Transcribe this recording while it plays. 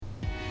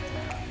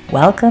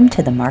Welcome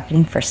to the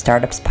Marketing for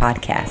Startups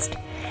podcast.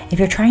 If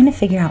you're trying to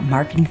figure out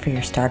marketing for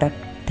your startup,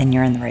 then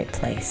you're in the right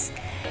place.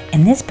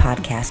 In this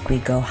podcast, we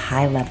go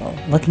high level,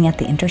 looking at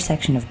the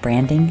intersection of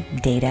branding,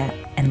 data,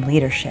 and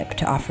leadership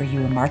to offer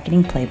you a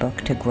marketing playbook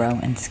to grow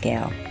and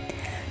scale.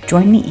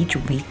 Join me each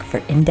week for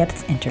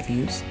in-depth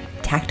interviews,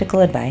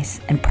 tactical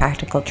advice, and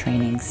practical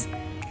trainings.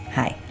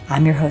 Hi,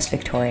 I'm your host,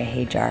 Victoria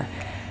Hajar,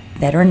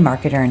 veteran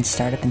marketer and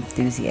startup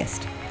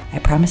enthusiast. I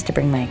promise to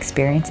bring my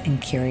experience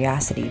and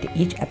curiosity to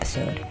each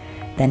episode.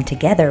 Then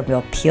together,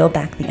 we'll peel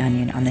back the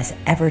onion on this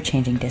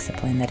ever-changing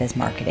discipline that is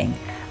marketing.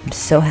 I'm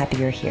so happy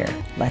you're here.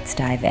 Let's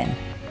dive in.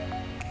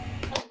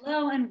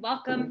 Hello, and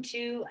welcome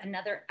to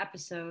another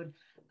episode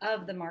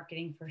of the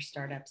Marketing for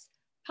Startups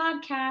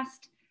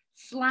podcast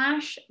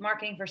 /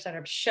 Marketing for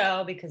Startups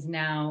show, because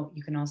now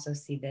you can also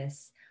see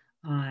this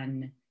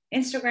on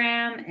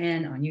Instagram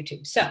and on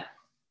YouTube. So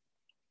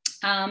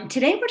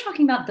today we're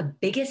talking about the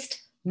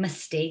biggest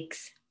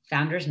mistakes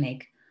founders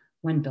make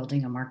when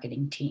building a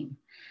marketing team.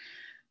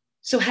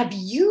 So have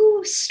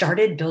you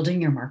started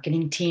building your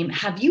marketing team?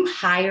 Have you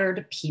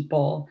hired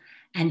people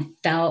and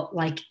felt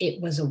like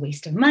it was a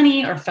waste of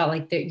money, or felt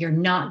like that you're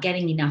not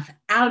getting enough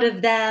out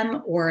of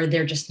them, or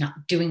they're just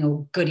not doing a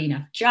good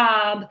enough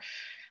job?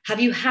 Have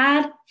you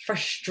had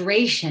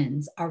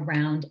frustrations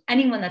around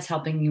anyone that's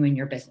helping you in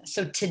your business?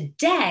 So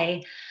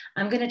today,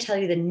 I'm going to tell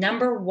you the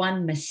number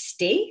one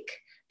mistake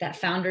that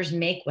founders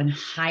make when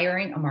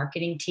hiring a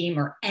marketing team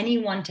or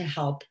anyone to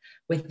help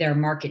with their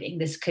marketing.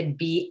 This could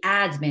be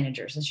ads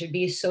managers. This should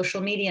be a social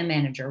media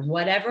manager,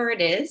 whatever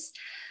it is.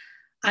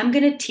 I'm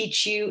going to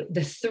teach you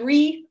the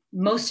three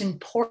most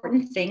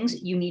important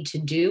things you need to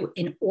do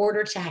in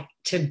order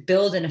to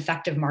build an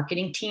effective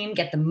marketing team,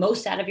 get the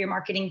most out of your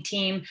marketing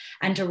team,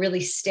 and to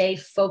really stay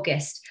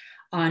focused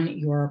on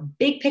your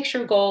big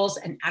picture goals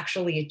and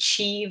actually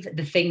achieve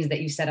the things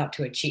that you set out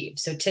to achieve.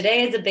 So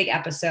today is a big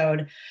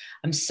episode.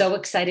 I'm so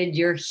excited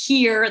you're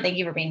here. Thank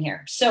you for being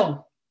here.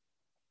 So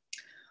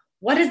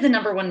what is the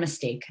number one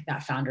mistake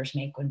that founders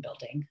make when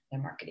building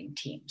their marketing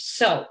team?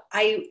 So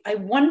I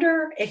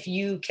wonder if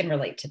you can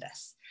relate to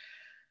this.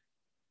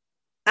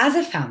 As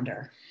a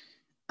founder,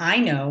 I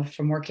know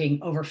from working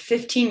over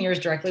 15 years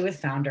directly with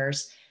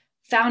founders,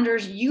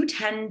 you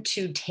tend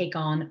to take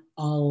on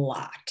a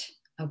lot.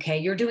 Okay,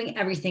 you're doing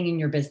everything in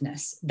your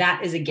business.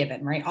 That is a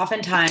given, right?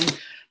 Oftentimes,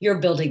 you're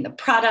building the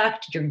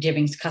product, you're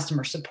giving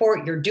customer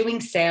support, you're doing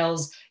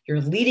sales,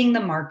 you're leading the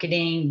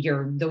marketing,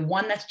 you're the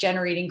one that's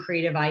generating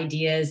creative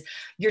ideas,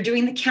 you're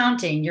doing the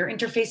counting, you're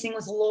interfacing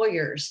with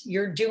lawyers,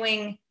 you're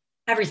doing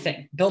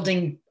everything,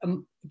 building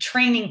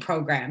training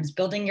programs,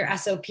 building your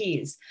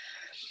SOPs.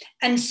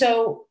 And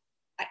so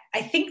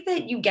I think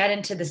that you get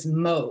into this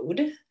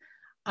mode.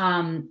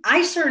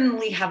 I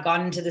certainly have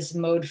gotten into this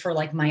mode for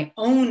like my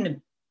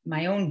own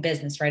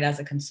business, right? As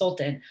a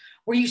consultant,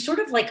 where you sort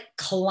of like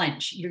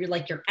clench, you're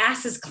like, your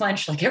ass is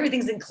clenched, like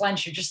everything's in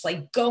clench. You're just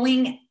like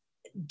going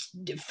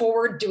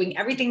forward, doing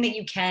everything that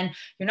you can.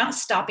 You're not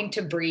stopping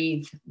to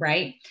breathe,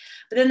 right?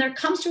 But then there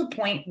comes to a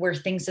point where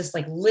things just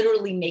like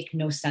literally make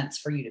no sense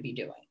for you to be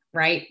doing,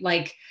 right?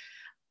 Like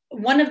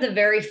one of the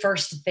very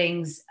first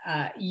things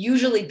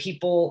usually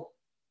people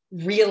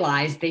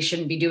realize they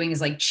shouldn't be doing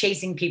is like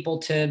chasing people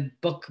to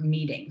book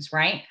meetings,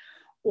 right?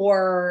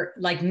 Or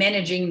like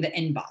managing the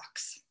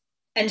inbox.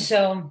 And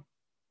so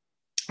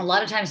a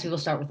lot of times people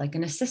start with like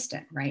an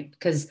assistant, right?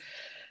 Because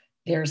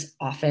there's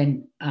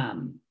often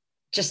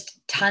just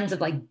tons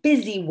of like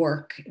busy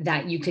work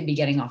that you could be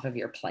getting off of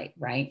your plate,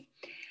 right?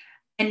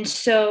 And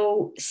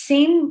so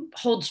same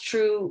holds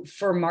true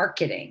for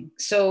marketing.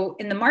 So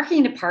in the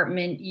marketing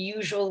department,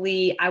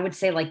 usually I would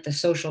say like the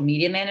social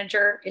media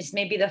manager is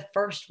maybe the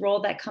first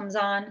role that comes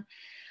on.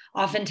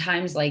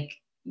 Oftentimes, like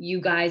you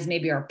guys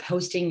maybe are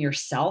posting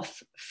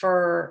yourself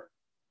for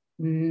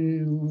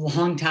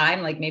long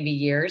time, like maybe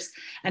years.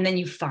 And then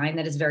you find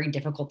that it's very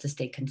difficult to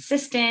stay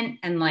consistent,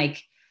 and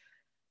like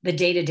the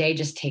day-to-day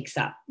just takes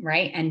up,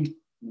 right? And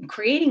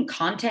creating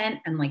content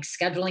and like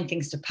scheduling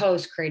things to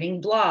post,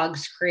 creating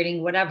blogs,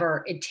 creating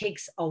whatever, it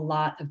takes a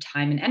lot of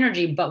time and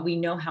energy, but we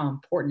know how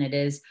important it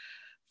is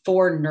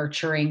for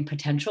nurturing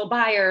potential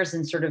buyers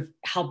and sort of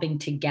helping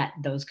to get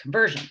those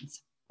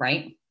conversions,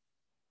 right?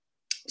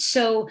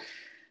 So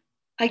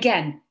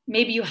again,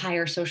 maybe you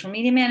hire a social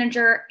media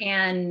manager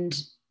and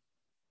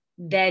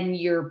then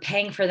you're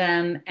paying for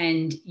them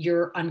and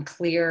you're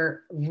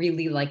unclear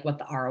really like what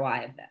the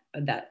ROI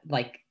of that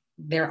like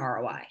their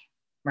ROI,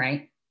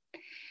 right?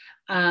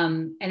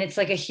 And it's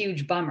like a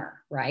huge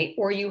bummer, right?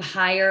 Or you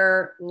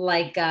hire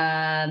like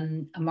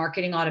a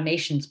marketing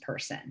automations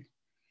person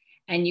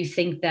and you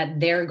think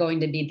that they're going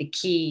to be the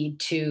key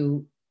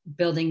to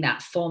building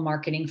that full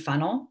marketing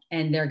funnel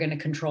and they're going to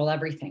control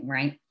everything,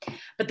 right?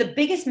 But the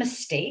biggest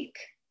mistake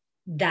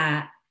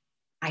that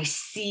I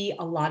see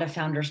a lot of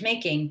founders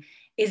making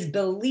is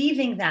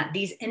believing that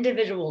these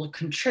individual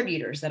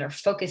contributors that are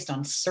focused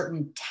on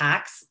certain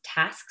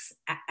tasks,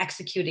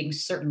 executing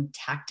certain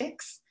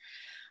tactics,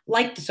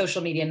 like the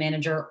social media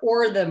manager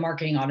or the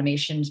marketing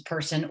automations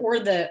person or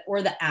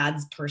the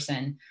ads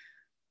person,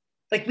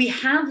 like we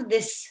have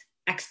this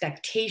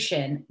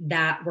expectation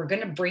that we're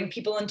going to bring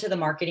people into the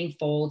marketing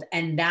fold,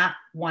 and that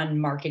one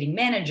marketing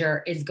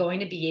manager is going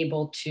to be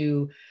able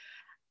to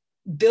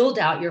build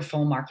out your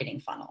full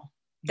marketing funnel,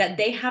 that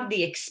they have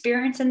the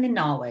experience and the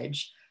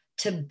knowledge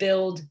to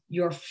build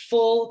your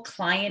full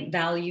client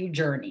value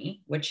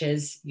journey, which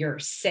is your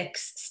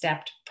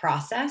 6-step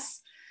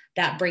process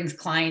that brings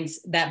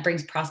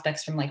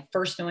prospects from like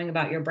first knowing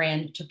about your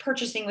brand to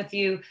purchasing with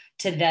you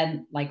to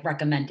then like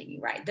recommending you,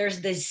 right?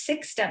 There's this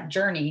 6-step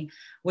journey,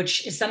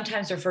 which is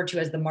sometimes referred to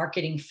as the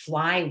marketing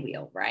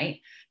flywheel, right?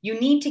 You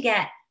need to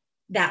get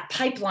that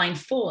pipeline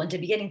full and to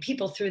be getting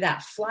people through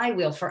that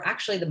flywheel for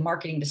actually the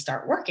marketing to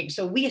start working.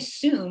 So we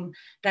assume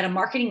that a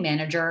marketing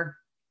manager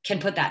can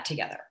put that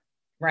together,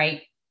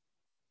 right?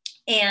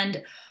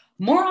 And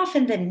more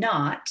often than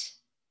not,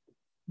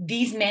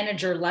 these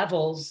manager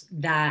levels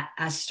that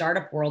as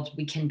startup world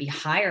we can be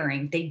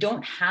hiring, they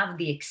don't have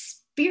the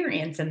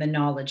experience and the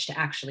knowledge to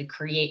actually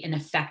create an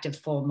effective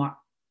full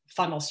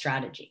funnel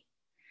strategy.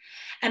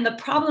 And the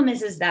problem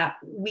is that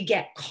we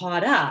get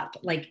caught up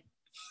like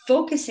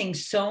focusing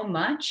so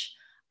much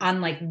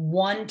on like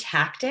one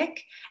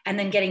tactic and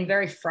then getting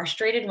very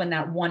frustrated when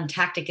that one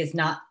tactic is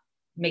not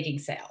making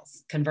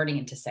sales, converting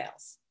into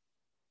sales.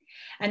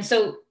 And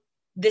so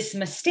this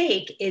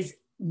mistake is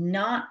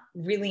not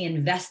really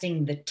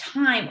investing the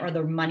time or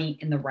the money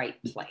in the right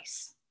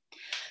place.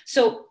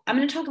 So I'm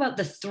going to talk about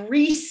the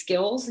 3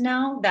 skills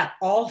now that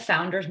all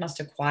founders must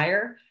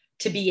acquire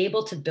to be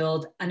able to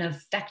build an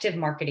effective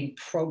marketing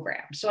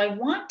program. So I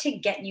want to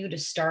get you to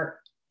start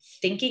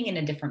thinking in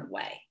a different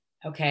way,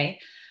 okay?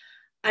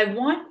 I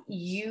want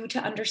you to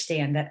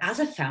understand that as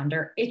a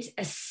founder, it's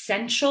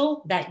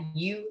essential that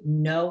you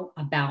know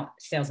about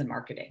sales and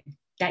marketing,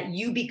 that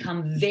you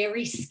become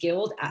very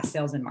skilled at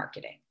sales and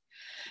marketing.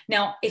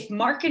 Now, if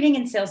marketing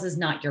and sales is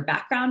not your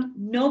background,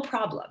 no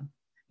problem.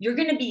 You're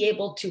going to be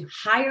able to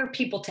hire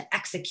people to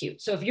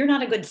execute. So if you're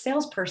not a good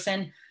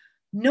salesperson,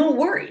 no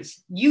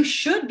worries. You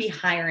should be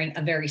hiring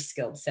a very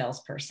skilled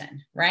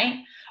salesperson, right?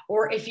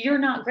 Or if you're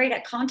not great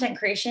at content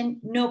creation,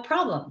 no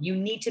problem. You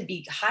need to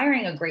be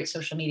hiring a great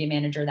social media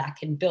manager that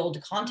can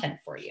build content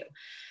for you.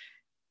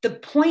 The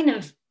point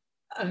of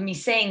me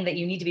saying that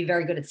you need to be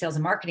very good at sales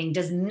and marketing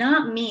does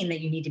not mean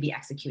that you need to be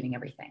executing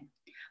everything.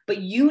 But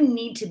you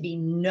need to be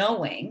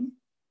knowing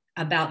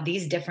about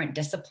these different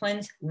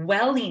disciplines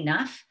well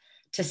enough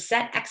to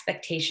set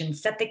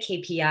expectations, set the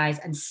KPIs,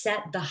 and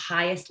set the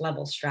highest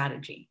level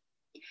strategy.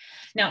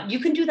 Now, you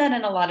can do that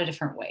in a lot of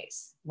different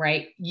ways,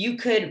 right? You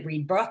could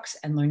read books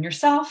and learn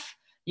yourself.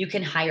 You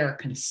can hire a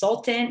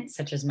consultant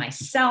such as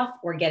myself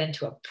or get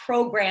into a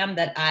program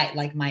that I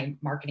like, my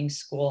marketing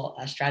school,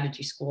 a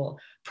strategy school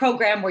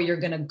program where you're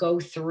going to go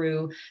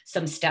through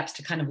some steps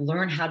to kind of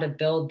learn how to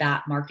build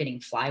that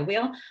marketing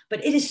flywheel.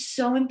 But it is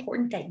so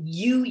important that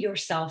you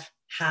yourself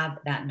have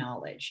that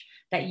knowledge,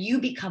 that you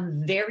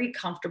become very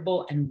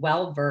comfortable and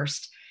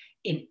well-versed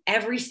in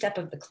every step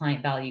of the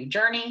client value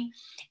journey.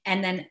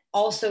 And then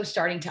also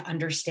starting to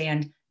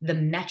understand the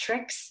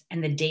metrics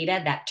and the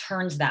data that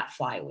turns that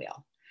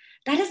flywheel.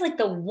 That is like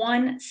the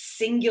one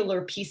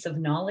singular piece of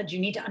knowledge you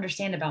need to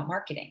understand about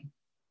marketing,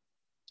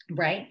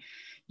 right?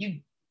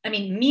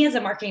 Me as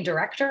a marketing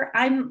director,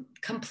 I'm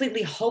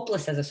completely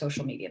hopeless as a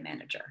social media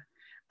manager.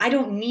 I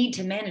don't need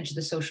to manage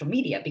the social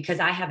media because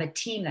I have a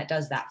team that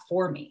does that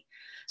for me.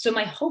 So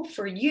my hope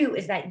for you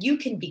is that you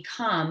can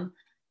become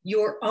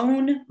your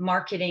own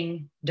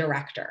marketing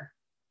director,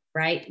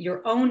 right?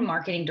 Your own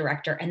marketing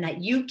director, and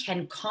that you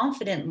can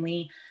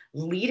confidently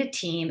lead a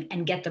team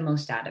and get the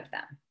most out of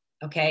them.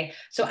 Okay.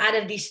 So out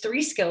of these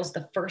 3 skills,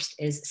 the first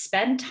is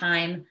spend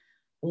time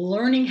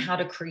learning how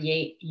to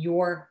create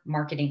your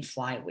marketing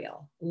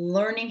flywheel,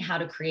 learning how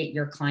to create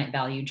your client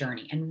value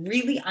journey, and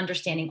really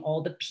understanding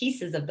all the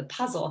pieces of the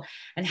puzzle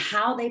and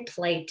how they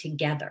play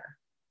together,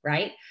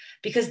 right?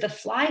 Because the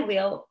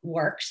flywheel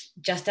works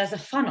just as a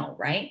funnel,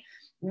 right?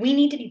 We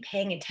need to be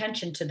paying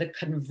attention to the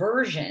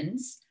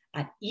conversions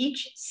at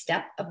each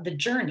step of the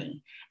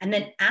journey and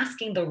then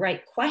asking the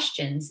right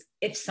questions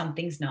if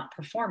something's not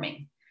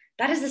performing.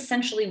 That is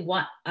essentially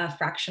what that's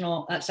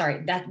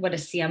what a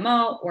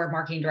CMO or a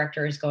marketing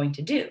director is going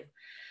to do.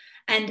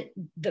 And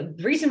the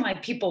reason why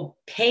people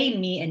pay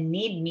me and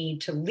need me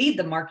to lead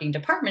the marketing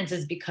departments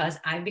is because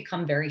I've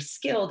become very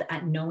skilled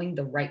at knowing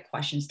the right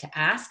questions to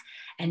ask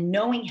and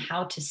knowing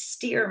how to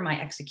steer my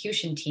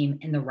execution team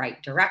in the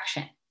right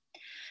direction.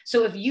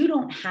 So if you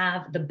don't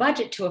have the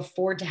budget to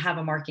afford to have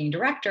a marketing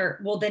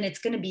director, well, then it's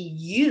going to be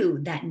you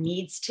that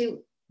needs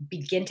to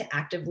begin to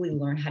actively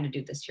learn how to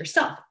do this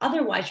yourself.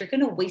 Otherwise, you're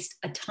going to waste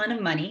a ton of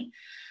money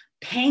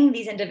paying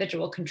these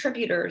individual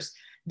contributors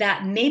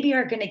that maybe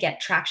are going to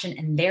get traction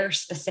in their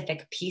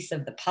specific piece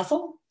of the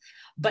puzzle,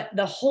 but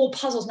the whole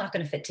puzzle is not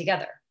going to fit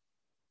together.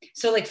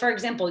 So like, for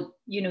example,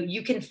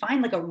 you can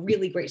find like a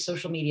really great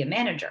social media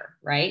manager,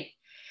 right?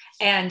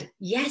 And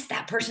yes,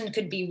 that person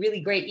could be really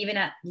great even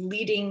at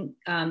leading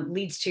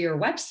leads to your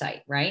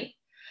website, right?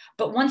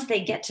 But once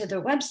they get to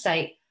their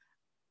website,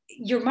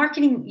 your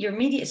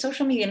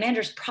social media manager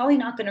is probably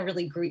not going to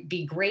really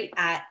be great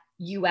at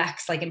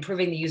UX, like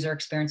improving the user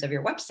experience of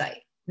your website,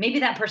 Maybe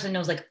that person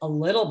knows like a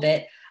little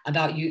bit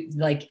about you,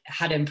 like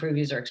how to improve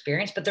user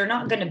experience, but they're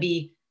not going to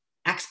be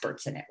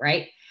experts in it,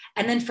 right?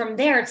 And then from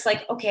there, it's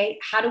like, okay,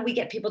 how do we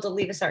get people to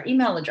leave us our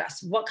email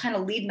address? What kind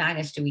of lead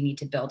magnets do we need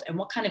to build? And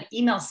what kind of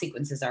email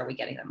sequences are we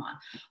getting them on?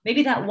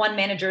 Maybe that one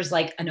manager is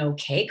like an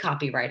okay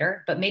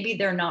copywriter, but maybe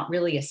they're not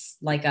really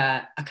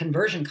a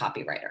conversion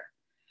copywriter,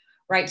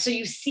 right? So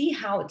you see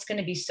how it's going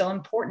to be so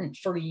important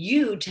for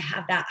you to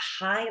have that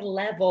high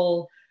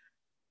level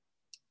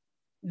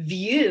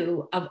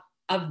view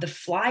of the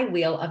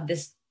flywheel of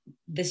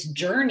this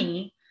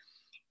journey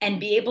and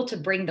be able to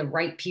bring the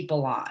right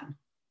people on,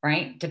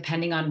 right?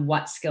 Depending on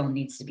what skill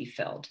needs to be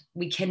filled.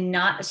 We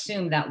cannot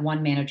assume that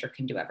one manager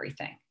can do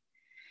everything.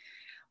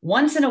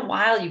 Once in a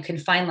while, you can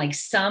find like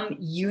some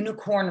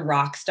unicorn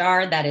rock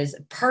star that is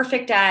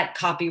perfect at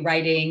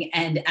copywriting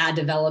and ad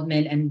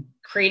development and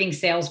creating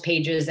sales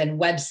pages and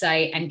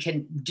website and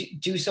can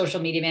do social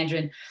media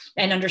management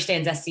and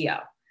understands SEO.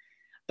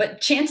 But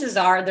chances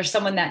are there's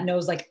someone that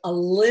knows like a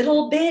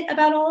little bit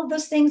about all of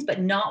those things, but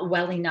not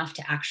well enough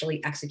to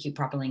actually execute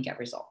properly and get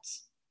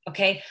results.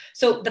 Okay.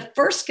 So the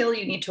first skill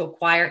you need to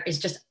acquire is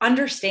just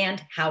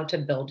understand how to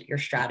build your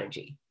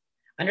strategy,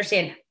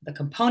 understand the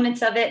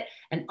components of it,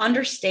 and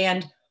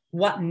understand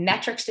what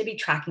metrics to be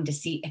tracking to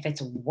see if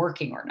it's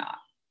working or not.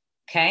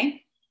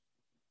 Okay.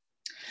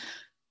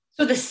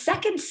 So the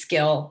second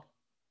skill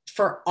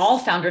for all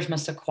founders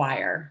must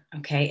acquire,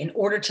 okay, in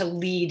order to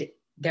lead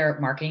their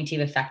marketing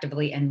team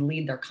effectively and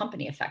lead their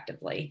company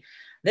effectively.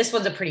 This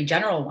one's a pretty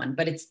general one,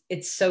 but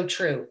it's so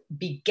true.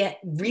 Get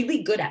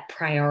really good at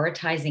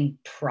prioritizing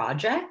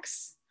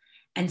projects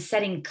and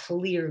setting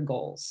clear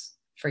goals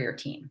for your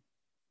team.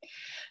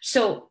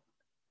 So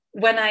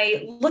when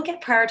I look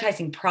at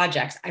prioritizing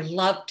projects, I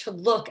love to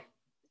look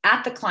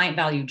at the client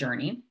value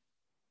journey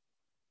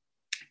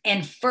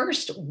and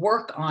first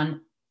work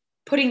on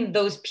putting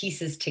those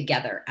pieces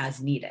together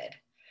as needed.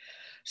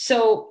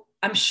 So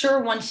I'm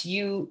sure once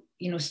you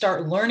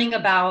start learning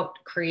about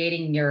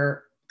creating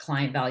your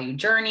client value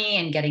journey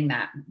and getting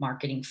that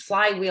marketing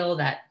flywheel,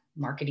 that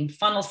marketing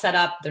funnel set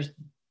up, there's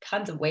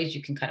tons of ways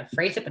you can kind of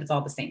phrase it, but it's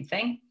all the same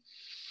thing.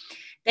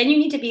 Then you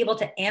need to be able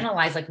to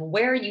analyze, like,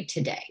 where are you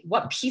today?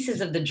 What pieces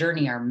of the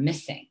journey are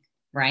missing,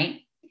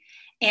 right?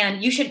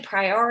 And you should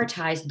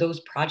prioritize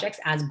those projects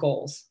as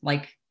goals,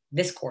 like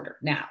this quarter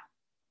now.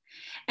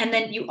 And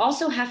then you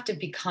also have to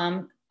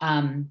become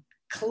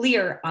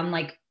clear on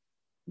like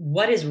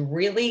what is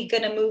really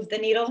going to move the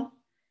needle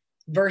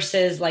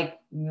versus like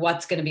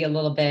what's going to be a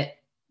little bit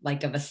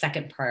like of a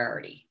second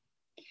priority,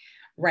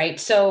 right?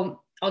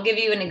 So I'll give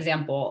you an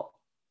example.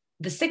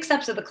 The 6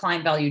 steps of the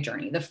client value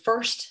journey. The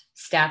first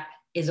step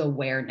is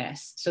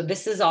awareness. So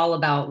this is all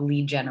about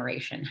lead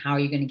generation. How are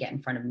you going to get in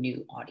front of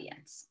new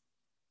audience?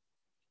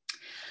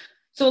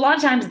 So a lot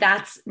of times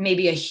that's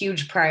maybe a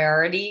huge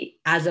priority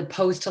as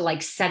opposed to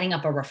like setting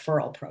up a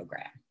referral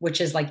program,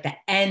 which is like the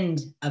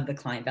end of the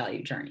client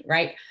value journey,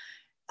 right?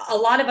 A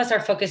lot of us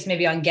are focused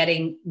maybe on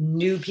getting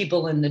new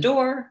people in the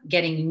door,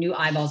 getting new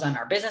eyeballs on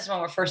our business when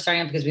we're first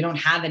starting out because we don't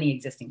have any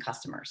existing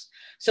customers.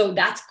 So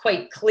that's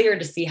quite clear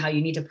to see how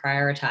you need to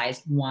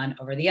prioritize one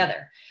over the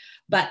other.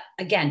 But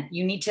again,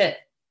 you need to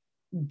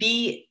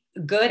be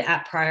good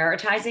at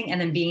prioritizing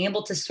and then being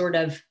able to sort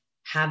of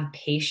have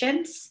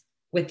patience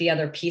with the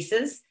other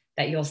pieces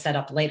that you'll set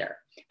up later.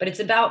 But it's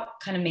about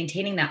kind of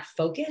maintaining that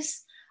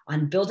focus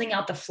on building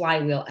out the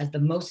flywheel as the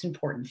most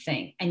important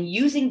thing and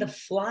using the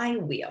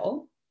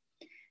flywheel,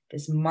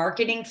 this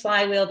marketing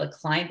flywheel, the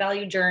client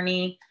value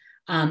journey,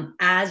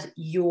 as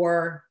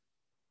your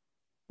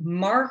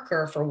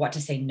marker for what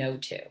to say no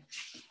to.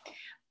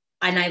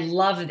 And I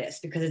love this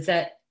because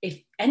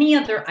if any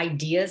other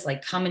ideas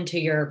like come into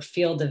your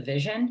field of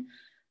vision,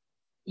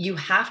 you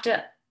have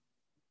to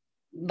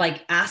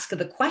like ask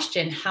the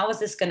question, how is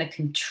this going to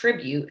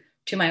contribute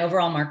to my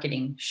overall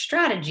marketing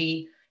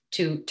strategy,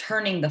 to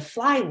turning the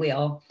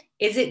flywheel?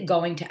 Is it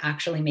going to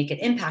actually make an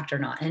impact or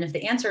not? And if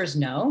the answer is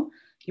no,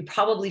 you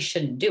probably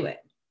shouldn't do it,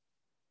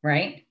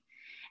 right?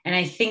 And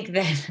I think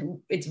that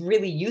it's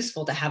really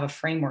useful to have a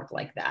framework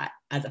like that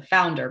as a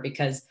founder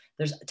because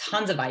there's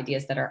tons of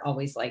ideas that are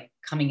always like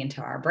coming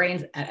into our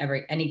brains at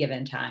any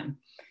given time.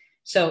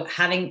 So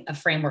having a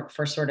framework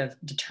for sort of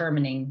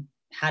determining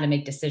how to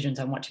make decisions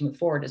on what to move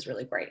forward is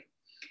really great.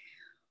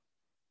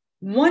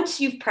 Once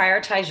you've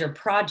prioritized your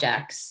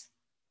projects,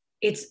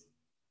 it's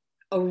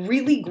a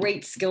really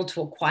great skill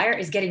to acquire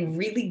is getting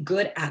really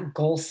good at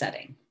goal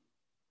setting.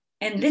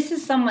 And this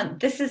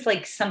is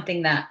like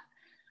something that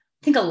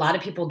I think a lot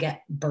of people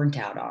get burnt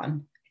out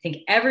on. I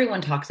think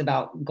everyone talks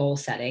about goal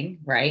setting,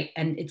 right?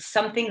 And it's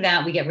something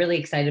that we get really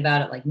excited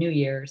about at like New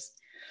Year's.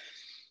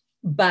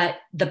 But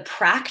the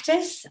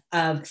practice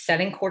of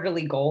setting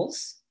quarterly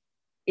goals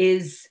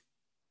is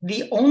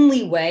the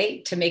only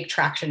way to make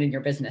traction in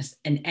your business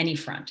in any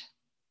front.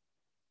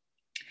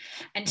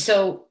 And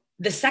so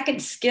the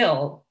second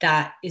skill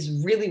that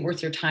is really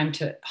worth your time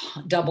to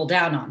double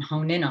down on,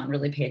 hone in on,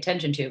 really pay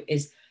attention to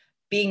is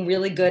being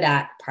really good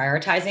at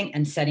prioritizing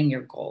and setting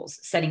your goals,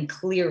 setting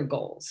clear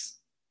goals.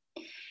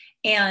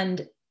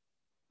 And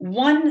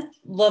one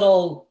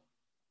little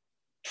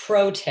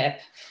pro tip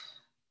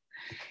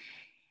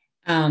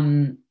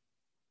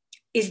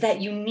is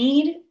that you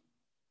need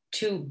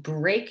to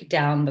break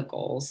down the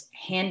goals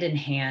hand in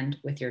hand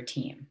with your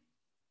team.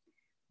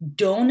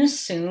 Don't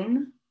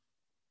assume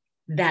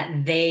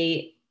that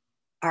they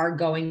are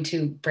going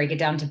to break it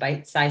down to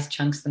bite-sized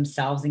chunks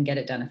themselves and get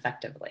it done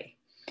effectively.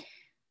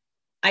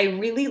 I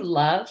really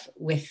love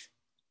with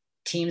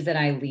teams that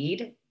I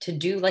lead to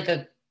do like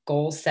a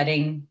goal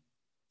setting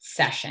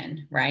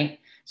session, right?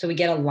 So we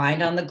get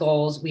aligned on the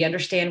goals. We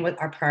understand what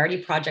our priority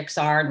projects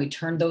are and we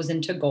turn those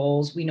into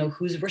goals. We know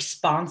who's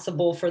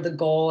responsible for the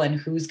goal and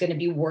who's going to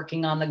be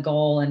working on the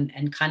goal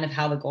and kind of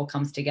how the goal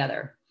comes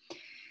together.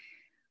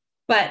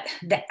 But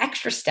the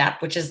extra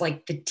step, which is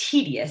like the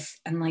tedious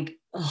and like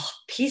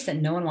piece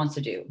that no one wants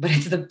to do, but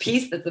it's the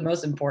piece that's the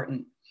most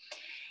important,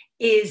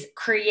 is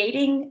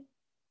creating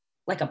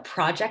like a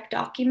project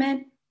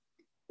document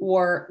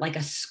or like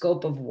a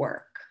scope of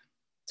work.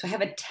 So I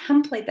have a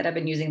template that I've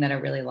been using that I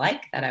really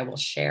like that I will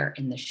share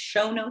in the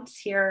show notes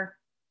here,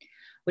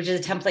 which is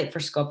a template for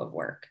scope of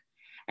work.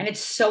 And it's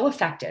so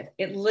effective.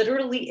 It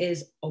literally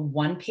is a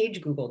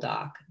one-page Google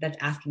Doc that's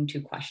asking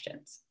 2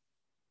 questions.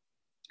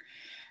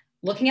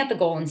 Looking at the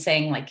goal and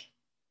saying like,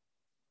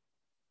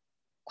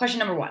 question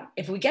number 1,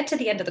 if we get to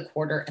the end of the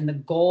quarter and the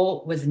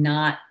goal was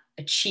not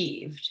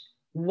achieved,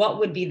 what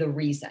would be the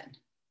reason?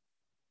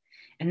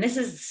 And this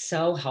is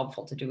so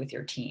helpful to do with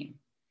your team.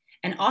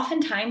 And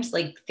oftentimes,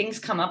 like things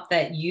come up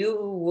that you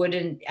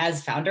wouldn't,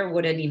 as founder,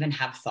 wouldn't even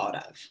have thought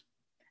of.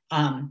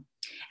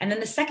 And then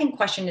the second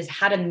question is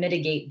how to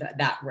mitigate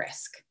that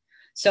risk.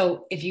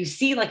 So if you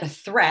see like a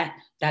threat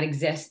that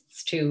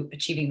exists to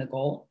achieving the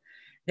goal,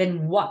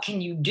 then what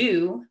can you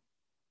do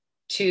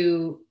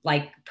to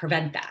like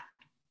prevent that?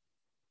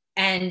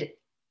 And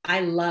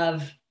I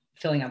love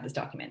filling out this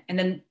document. And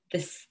then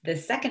the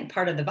second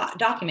part of the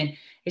document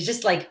is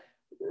just like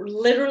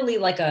literally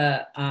like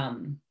a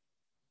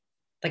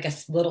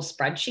little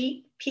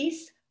spreadsheet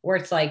piece where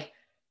it's like,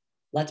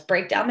 let's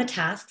break down the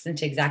tasks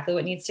into exactly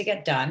what needs to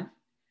get done,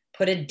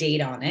 put a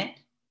date on it,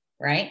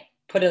 right?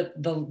 Put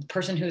the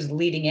person who's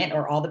leading it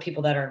or all the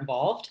people that are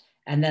involved,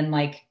 and then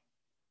like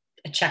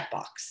a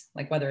checkbox,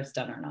 like whether it's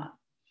done or not.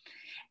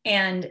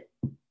 And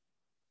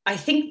I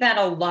think that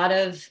a lot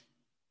of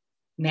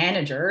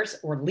managers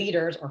or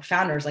leaders or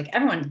founders, like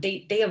everyone,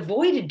 they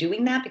avoided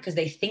doing that because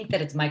they think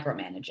that it's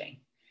micromanaging.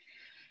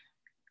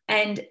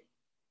 And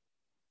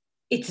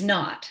it's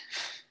not.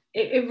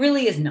 It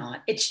really is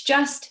not. It's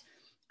just,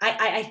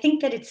 I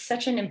think that it's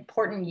such an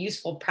important,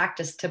 useful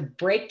practice to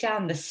break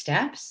down the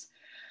steps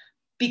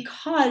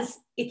because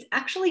it's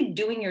actually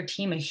doing your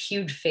team a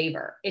huge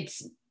favor.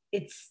 It's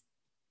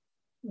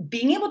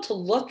being able to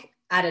look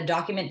at a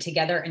document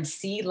together and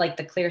see like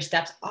the clear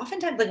steps.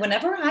 Oftentimes, like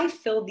whenever I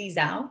fill these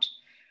out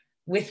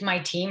with my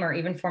team or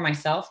even for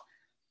myself,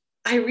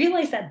 I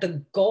realize that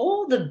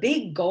the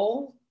big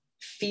goal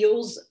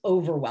feels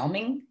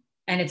overwhelming.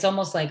 And it's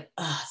almost like,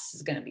 this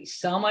is going to be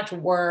so much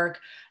work.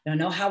 I don't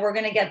know how we're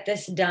going to get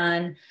this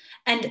done.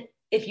 And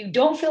if you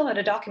don't fill out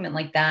a document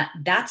like that,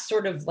 that's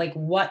sort of like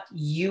what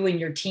you and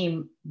your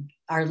team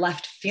are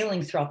left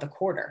feeling throughout the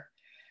quarter.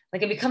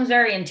 Like it becomes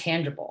very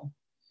intangible.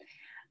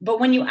 But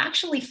when you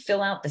actually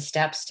fill out the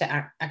steps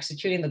to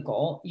executing the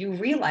goal, you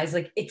realize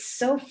like it's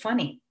so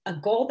funny. A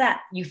goal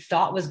that you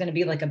thought was going to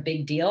be like a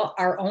big deal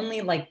are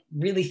only like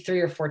really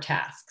 3 or 4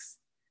 tasks.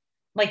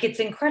 Like it's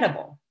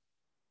incredible.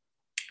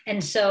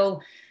 And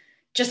so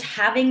just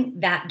having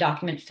that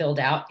document filled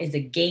out is a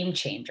game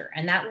changer.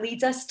 And that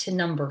leads us to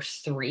number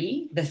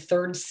 3, the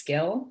third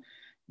skill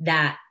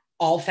that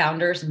all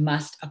founders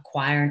must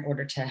acquire in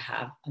order to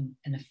have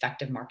an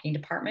effective marketing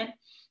department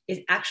is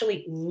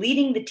actually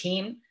leading the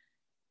team,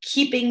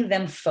 keeping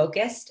them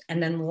focused,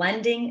 and then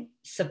lending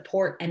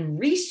support and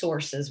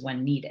resources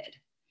when needed.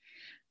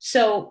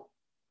 So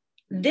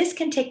this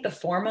can take the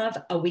form of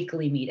a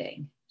weekly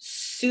meeting,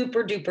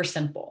 super duper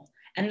simple.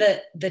 And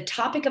the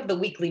topic of the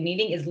weekly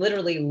meeting is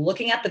literally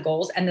looking at the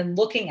goals and then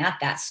looking at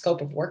that scope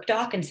of work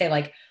doc and say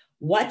like,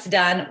 what's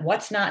done,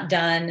 what's not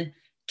done?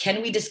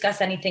 Can we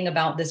discuss anything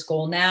about this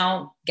goal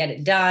now? Get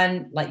it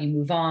done, let you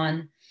move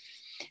on.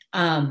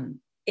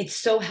 It's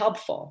so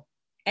helpful.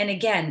 And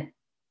again,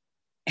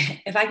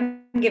 if I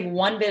can give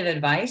one bit of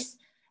advice,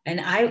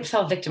 and I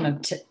fell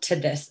victim to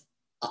this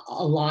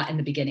a lot in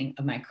the beginning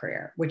of my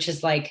career, which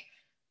is like,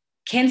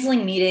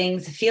 canceling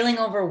meetings, feeling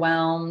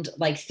overwhelmed,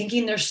 like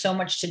thinking there's so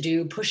much to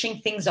do, pushing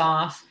things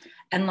off,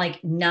 and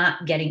like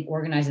not getting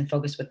organized and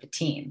focused with the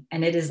team.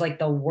 And it is like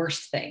the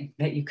worst thing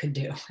that you could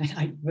do. And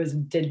I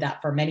did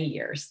that for many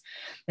years.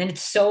 And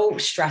it's so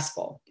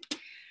stressful.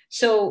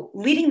 So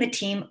leading the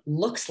team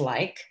looks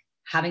like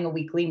having a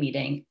weekly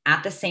meeting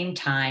at the same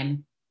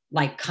time,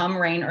 like come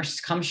rain or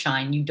come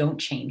shine, you don't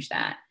change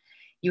that.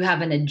 You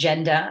have an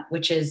agenda,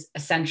 which is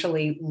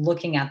essentially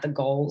looking at the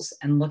goals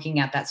and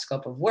looking at that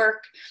scope of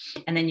work.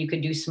 And then you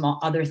could do small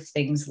other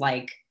things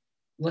like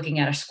looking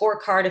at a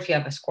scorecard, if you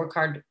have a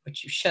scorecard,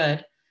 which you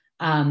should,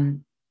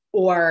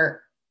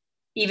 or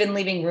even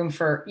leaving room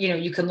for,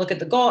 you can look at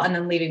the goal and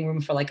then leaving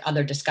room for like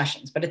other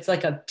discussions. But it's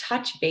like a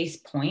touch base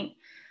point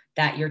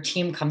that your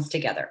team comes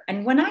together.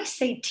 And when I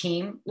say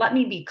team, let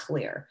me be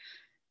clear.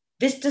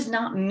 This does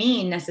not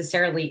mean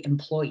necessarily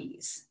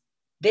employees.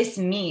 This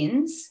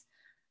means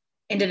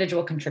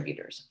individual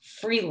contributors,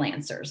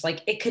 freelancers.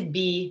 Like it could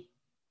be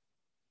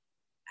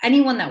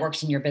anyone that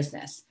works in your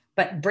business,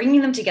 but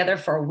bringing them together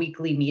for a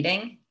weekly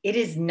meeting, it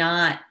is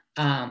not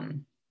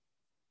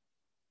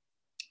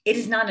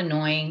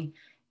annoying.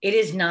 It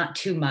is not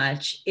too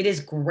much. It is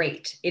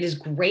great. It is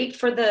great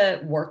for the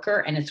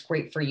worker and it's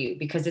great for you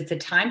because it's a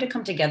time to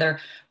come together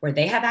where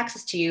they have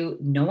access to you.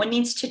 No one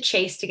needs to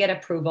chase to get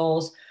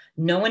approvals.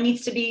 No one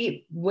needs to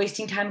be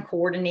wasting time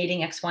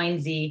coordinating X, Y,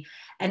 and Z.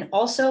 And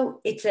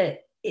also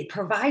it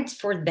provides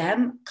for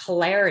them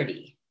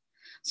clarity.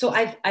 So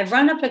I've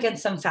run up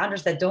against some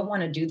founders that don't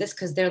want to do this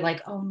because they're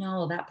like, oh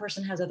no, that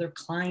person has other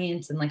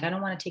clients and like, I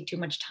don't want to take too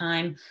much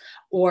time,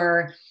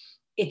 or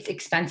it's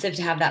expensive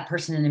to have that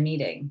person in a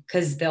meeting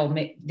because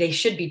they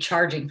should be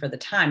charging for the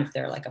time if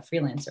they're like a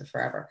freelancer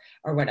forever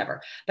or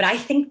whatever. But I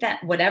think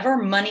that whatever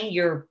money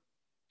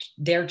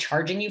they're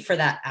charging you for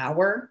that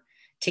hour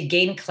to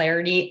gain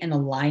clarity and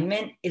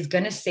alignment is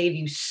going to save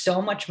you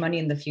so much money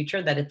in the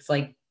future that it's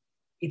like,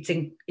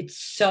 it's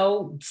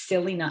so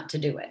silly not to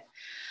do it.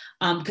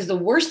 Because the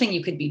worst thing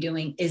you could be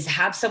doing is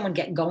have someone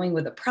get going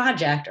with a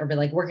project or be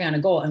like working on a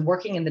goal and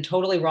working in the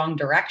totally wrong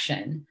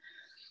direction.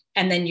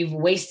 And then you've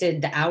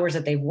wasted the hours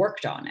that they've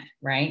worked on it,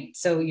 right?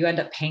 So you end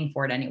up paying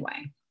for it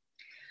anyway.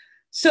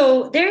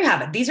 So there you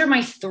have it. These are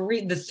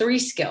the three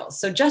skills.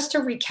 So just to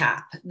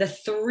recap, the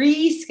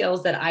three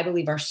skills that I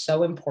believe are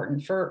so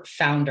important for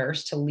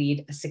founders to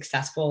lead a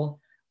successful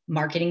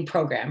marketing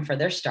program for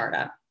their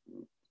startup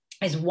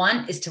is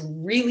one is to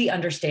really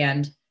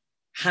understand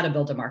how to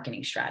build a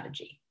marketing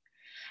strategy.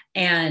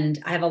 And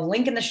I have a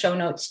link in the show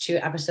notes to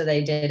an episode that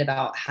I did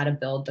about how to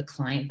build the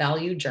client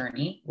value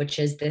journey, which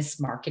is this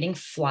marketing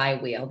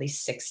flywheel, these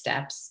 6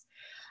 steps.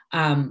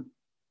 And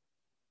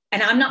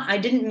I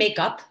didn't make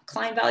up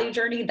client value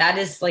journey. That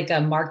is like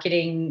a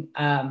marketing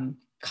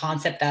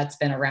concept that's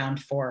been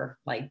around for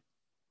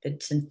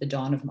since the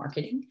dawn of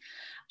marketing.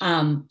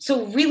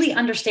 So really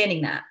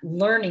understanding that,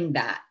 learning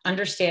that,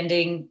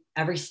 understanding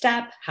every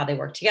step, how they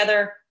work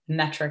together,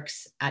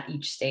 metrics at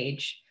each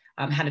stage,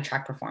 how to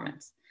track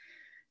performance.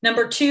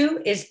 Number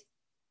 2 is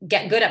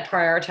get good at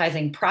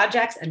prioritizing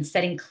projects and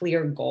setting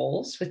clear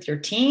goals with your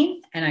team.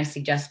 And I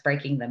suggest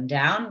breaking them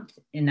down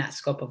in that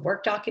scope of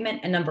work document.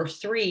 And number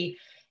 3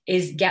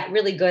 is get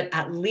really good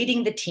at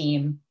leading the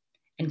team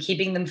and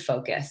keeping them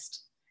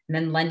focused, and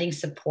then lending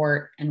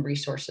support and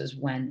resources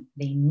when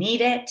they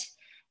need it.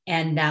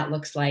 And that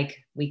looks like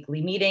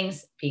weekly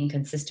meetings, being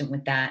consistent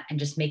with that, and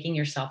just making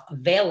yourself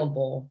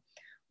available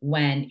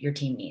when your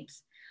team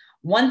needs.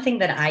 One thing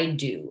that I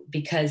do,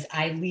 because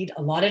I lead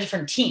a lot of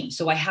different teams,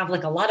 so I have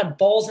like a lot of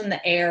balls in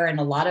the air and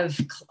a lot of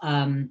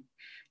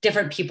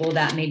different people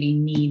that maybe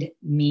need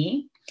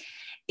me,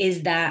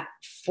 is that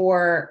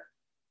for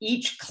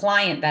each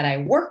client that I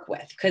work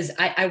with, because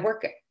I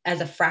work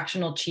as a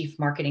fractional chief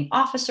marketing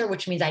officer,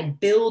 which means I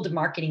build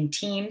marketing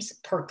teams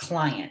per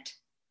client,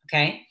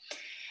 okay?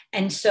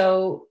 And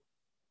so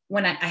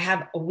when I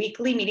have a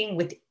weekly meeting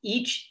with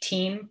each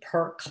team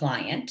per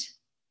client,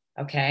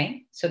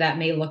 okay, so that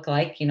may look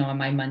like, on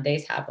my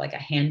Mondays have like a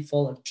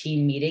handful of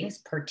team meetings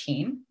per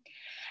team.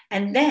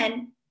 And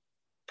then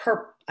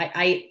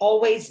I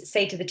always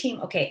say to the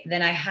team, okay,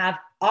 then I have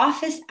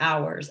office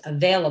hours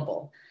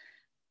available,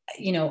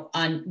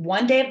 on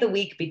one day of the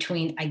week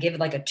I give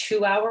like a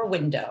 2-hour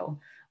window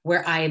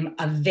where I'm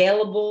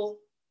available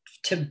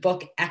to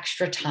book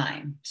extra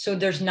time. So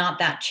there's not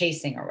that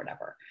chasing or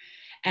whatever.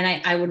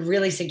 And I would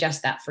really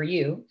suggest that for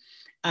you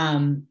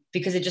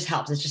because it just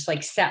helps. It's just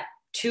like set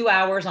 2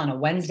 hours on a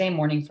Wednesday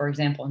morning, for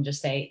example, and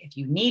just say, if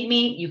you need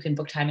me, you can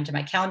book time into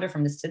my calendar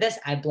from this to this.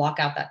 I block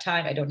out that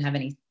time. I don't have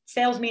any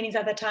sales meetings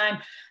at that time.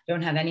 I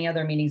don't have any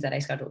other meetings that I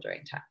schedule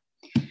during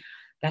time.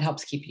 That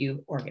helps keep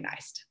you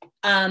organized.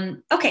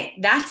 Okay,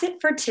 that's it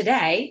for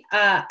today.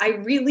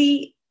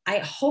 I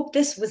hope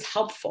this was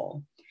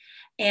helpful.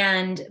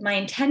 And my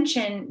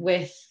intention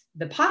with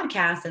the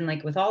podcast and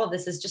like with all of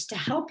this is just to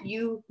help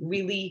you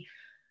really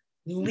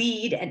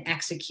lead and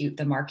execute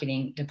the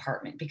marketing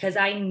department, because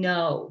I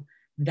know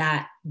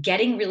that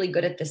getting really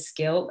good at this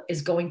skill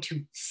is going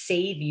to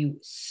save you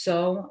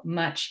so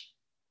much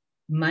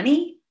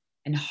money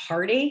and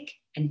heartache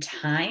and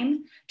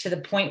time, to the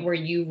point where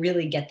you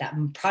really get that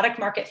product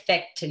market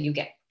fit, till you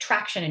get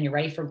traction and you're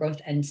ready for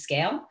growth and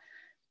scale.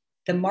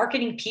 The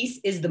marketing piece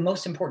is the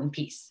most important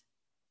piece.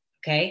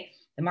 Okay.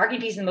 The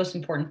marketing piece is the most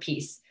important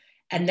piece.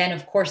 And then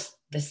of course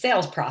the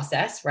sales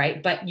process,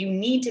 right? But you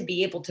need to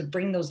be able to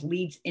bring those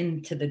leads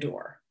into the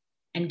door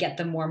and get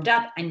them warmed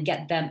up and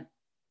get them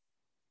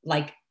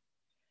like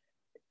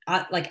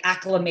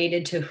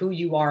acclimated to who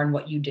you are and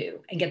what you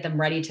do, and get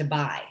them ready to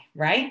buy,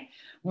 right?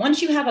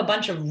 Once you have a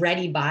bunch of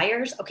ready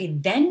buyers, okay,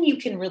 then you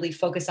can really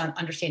focus on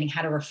understanding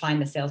how to refine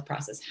the sales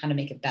process, how to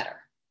make it better.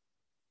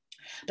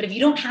 But if you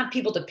don't have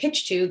people to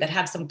pitch to that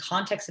have some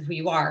context of who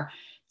you are,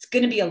 it's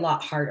going to be a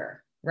lot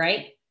harder,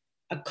 right?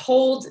 A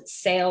cold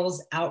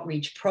sales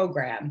outreach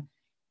program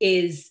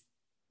is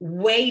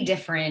way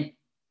different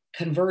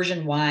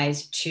conversion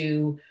wise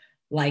to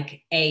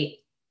like a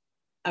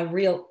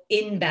real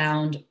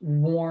inbound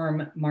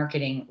warm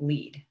marketing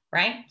lead,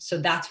 right? So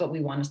that's what we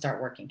want to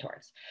start working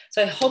towards.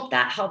 So I hope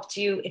that helped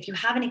you. If you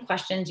have any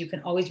questions, you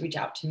can always reach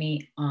out to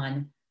me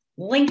on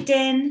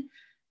LinkedIn.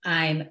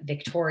 I'm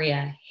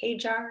Victoria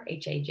Hajjar,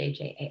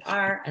 Hajjar.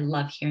 I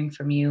love hearing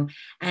from you.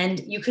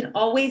 And you can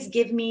always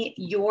give me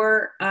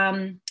your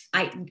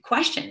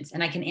questions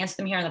and I can answer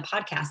them here on the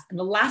podcast. And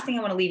the last thing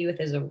I want to leave you with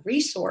is a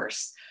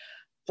resource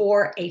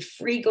for a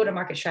free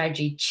go-to-market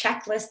strategy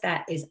checklist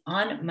that is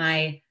on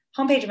my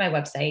homepage of my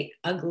website,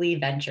 Ugly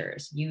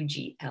Ventures,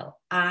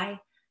 UGLIVentures.com/GOTOMARKET.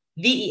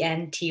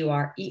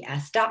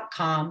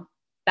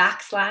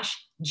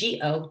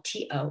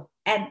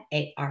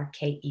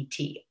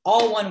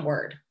 All one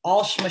word,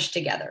 all smushed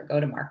together, go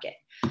to market.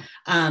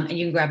 And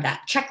you can grab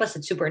that checklist.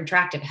 It's super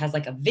interactive. It has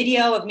like a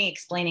video of me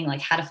explaining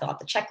like how to fill out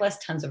the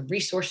checklist, tons of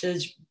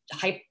resources,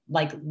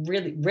 like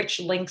really rich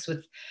links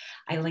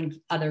I link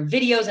other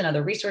videos and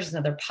other resources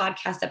and other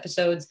podcast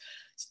episodes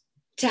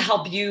to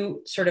help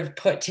you sort of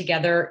put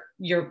together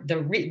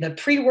the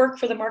pre-work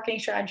for the marketing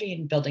strategy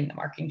and building the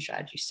marketing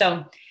strategy.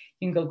 So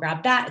you can go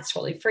grab that. It's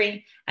totally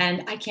free.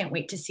 And I can't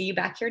wait to see you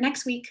back here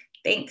next week.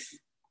 Thanks.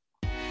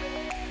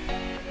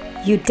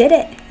 You did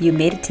it. You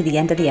made it to the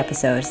end of the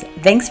episode.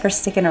 Thanks for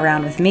sticking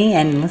around with me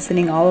and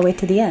listening all the way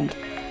to the end.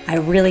 I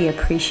really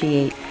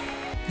appreciate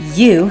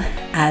you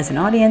as an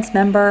audience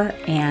member,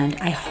 and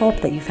I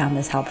hope that you found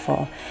this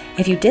helpful.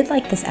 If you did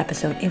like this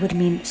episode, it would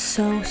mean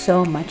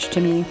so much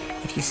to me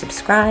if you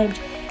subscribed,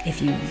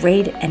 if you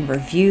rate and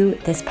review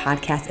this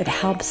podcast. It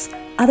helps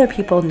other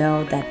people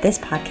know that this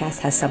podcast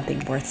has something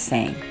worth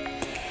saying.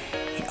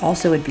 It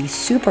also would be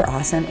super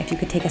awesome if you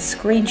could take a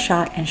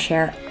screenshot and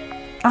share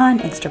on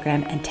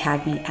Instagram and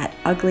tag me at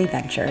Ugly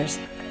Ventures,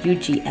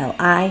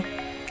 UGLI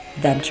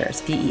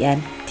Ventures,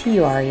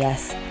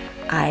 VENTURES.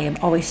 I am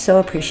always so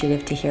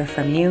appreciative to hear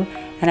from you,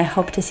 and I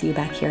hope to see you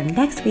back here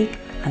next week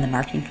on the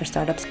Marketing for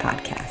Startups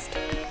podcast.